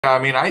I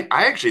mean, I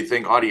actually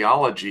think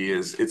audiology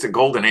it's a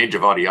golden age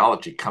of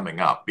audiology coming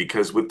up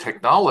because with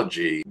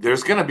technology,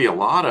 there's going to be a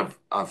lot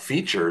of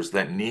features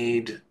that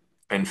need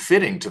and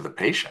fitting to the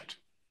patient.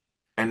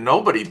 And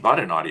nobody but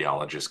an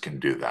audiologist can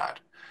do that.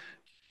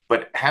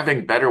 But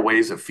having better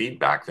ways of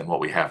feedback than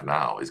what we have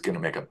now is going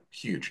to make a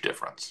huge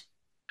difference.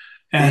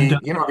 And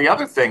The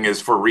other thing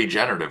is for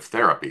regenerative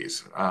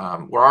therapies.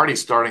 We're already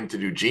starting to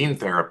do gene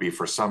therapy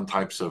for some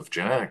types of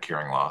genetic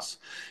hearing loss.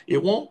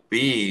 It won't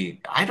be,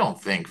 I don't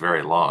think,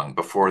 very long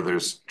before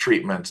there's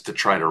treatments to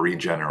try to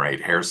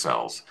regenerate hair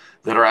cells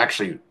that are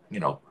actually,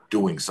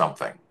 doing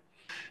something.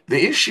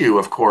 The issue,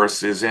 of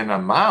course, is in a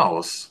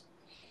mouse,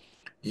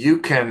 you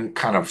can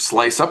kind of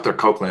slice up their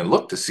cochlea and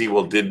look to see,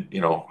 well,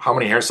 how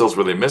many hair cells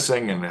were they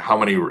missing and how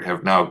many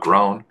have now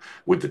grown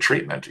with the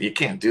treatment? You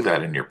can't do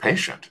that in your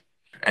patient.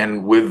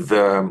 And with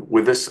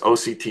this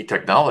OCT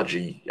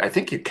technology, I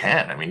think you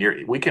can. I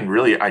mean, we can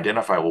really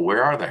identify, well,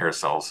 where are the hair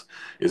cells?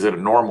 Is it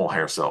a normal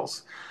hair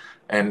cells?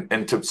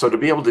 So to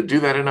be able to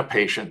do that in a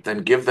patient,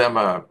 then give them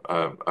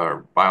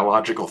a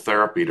biological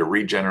therapy to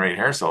regenerate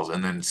hair cells,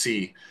 and then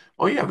see,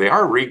 oh yeah, they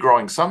are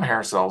regrowing some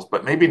hair cells,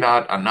 but maybe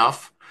not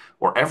enough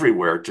or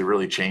everywhere to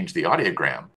really change the audiogram.